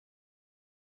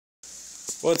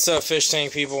What's up, fish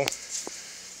tank people?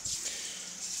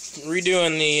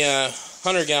 Redoing the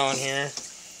 100-gallon here.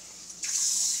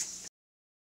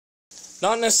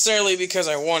 Not necessarily because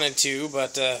I wanted to,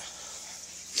 but this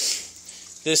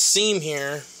seam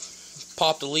here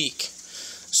popped a leak.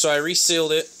 So I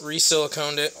resealed it,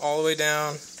 re-siliconed it all the way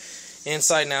down,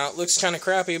 inside and out. Looks kind of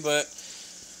crappy, but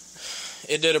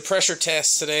it did a pressure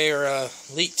test today, or a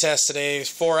leak test today. It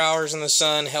was 4 hours in the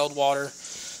sun, held water,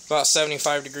 about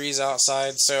 75 degrees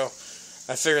outside. So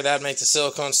I figured that'd make the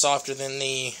silicone softer than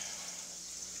the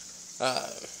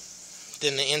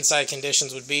inside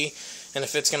conditions would be. And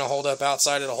if it's going to hold up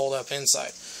outside, it'll hold up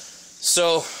inside.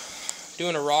 So,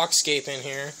 doing a rock scape in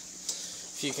here.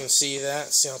 If you can see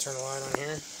that. See, I'll turn the light on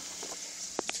here.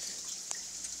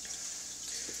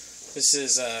 This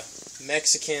is a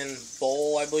Mexican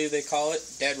bowl, I believe they call it.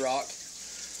 Dead rock.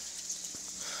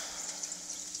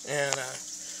 And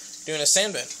doing a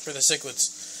sand bed for the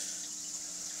cichlids.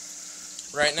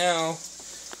 Right now,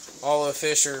 all the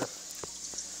fish are,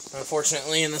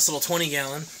 unfortunately, in this little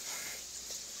 20-gallon.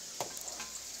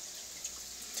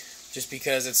 Just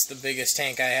because it's the biggest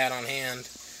tank I had on hand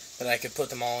that I could put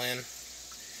them all in.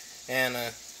 And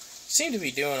seem to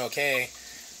be doing okay.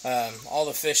 All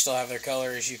the fish still have their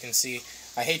color, as you can see.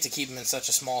 I hate to keep them in such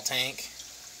a small tank,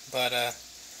 but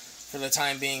for the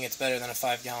time being, it's better than a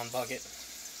 5-gallon bucket.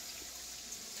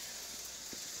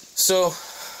 So,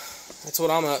 that's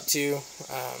what I'm up to.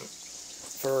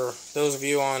 For those of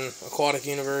you on Aquatic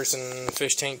Universe and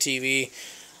Fish Tank TV,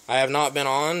 I have not been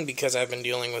on because I've been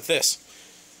dealing with this.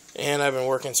 And I've been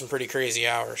working some pretty crazy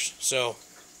hours. So,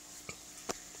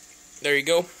 there you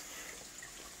go.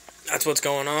 That's what's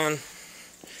going on.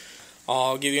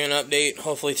 I'll give you an update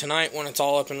hopefully tonight when it's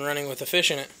all up and running with the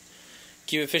fish in it.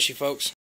 Keep it fishy, folks.